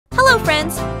Hello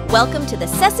friends! Welcome to the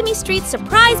Sesame Street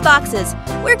Surprise Boxes,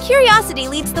 where curiosity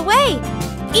leads the way.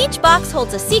 Each box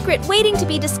holds a secret waiting to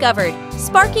be discovered,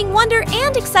 sparking wonder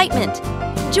and excitement.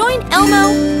 Join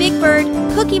Elmo, Big Bird,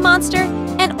 Cookie Monster,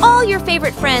 and all your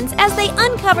favorite friends as they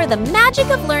uncover the magic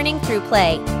of learning through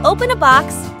play. Open a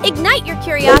box, ignite your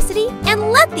curiosity,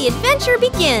 and let the adventure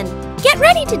begin. Get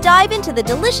ready to dive into the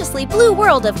deliciously blue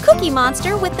world of Cookie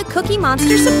Monster with the Cookie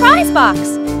Monster Surprise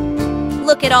Box.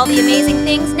 Look at all the amazing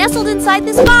things nestled inside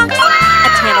this box. A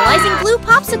tantalizing blue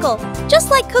popsicle,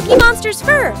 just like Cookie Monster's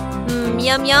fur.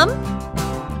 Yum yum.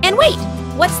 And wait,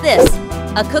 what's this?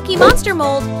 A Cookie Monster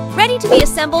mold, ready to be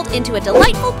assembled into a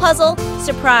delightful puzzle.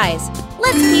 Surprise!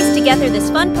 Let's piece together this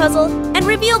fun puzzle and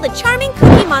reveal the charming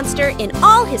Cookie Monster in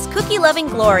all his cookie-loving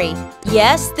glory.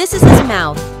 Yes, this is his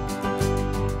mouth.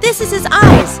 This is his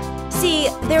eyes. See,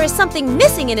 there is something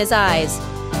missing in his eyes.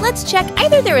 Let's check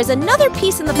either there is another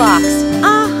piece in the box.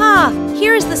 Aha!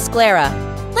 Here is the sclera.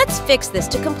 Let's fix this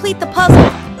to complete the puzzle.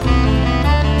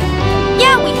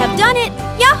 Yeah, we have done it!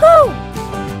 Yahoo!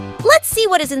 Let's see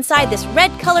what is inside this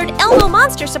red-colored Elmo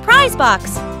Monster surprise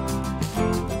box.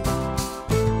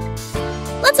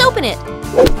 Let's open it.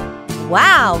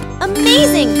 Wow!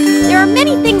 Amazing! There are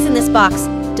many things in this box.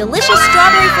 Delicious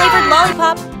strawberry-flavored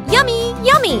lollipop. Yummy!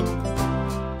 Yummy!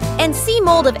 And sea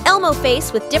mold of Elmo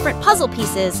face with different puzzle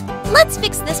pieces. Let's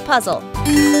fix this puzzle.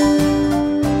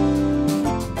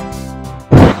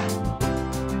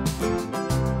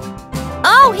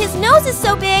 Oh, his nose is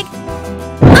so big!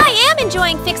 I am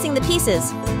enjoying fixing the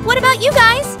pieces. What about you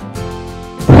guys?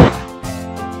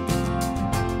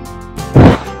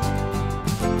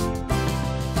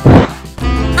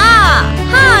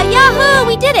 Yahoo!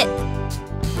 We did it!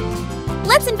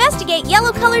 Let's investigate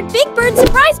yellow-colored Big Bird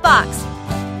surprise box.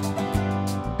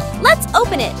 Let's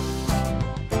open it.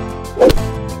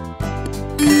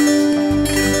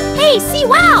 Hey, see,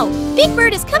 wow! Big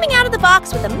Bird is coming out of the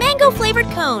box with a mango-flavored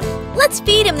cone. Let's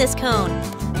feed him this cone.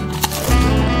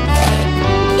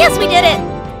 Yes, we did it!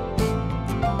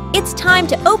 It's time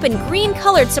to open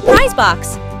green-colored surprise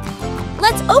box.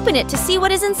 Let's open it to see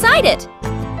what is inside it.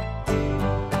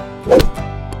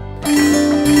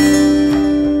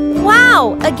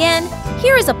 Wow! Again,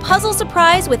 here is a puzzle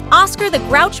surprise with Oscar the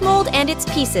Grouch mold and its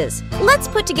pieces. Let's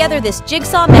put together this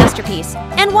jigsaw masterpiece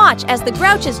and watch as the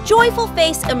Grouch's joyful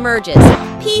face emerges,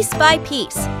 piece by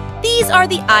piece. These are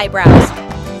the eyebrows.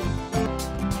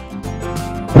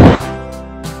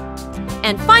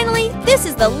 And finally, this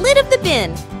is the lid of the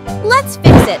bin. Let's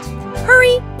fix it.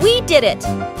 Hurry, we did it!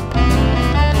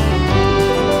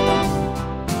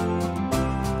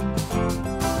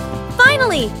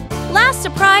 Finally! Last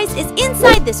surprise is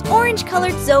inside this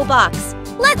orange-colored Zoe box.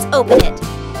 Let's open it.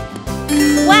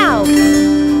 Wow!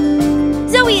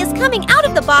 Zoe is coming out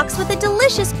of the box with a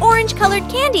delicious orange-colored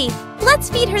candy. Let's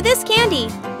feed her this candy.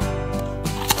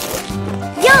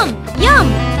 Yum! Yum!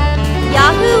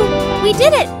 Yahoo! We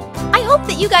did it! I hope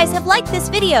that you guys have liked this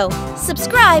video.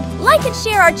 Subscribe, like, and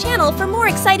share our channel for more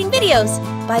exciting videos.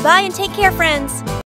 Bye-bye and take care, friends.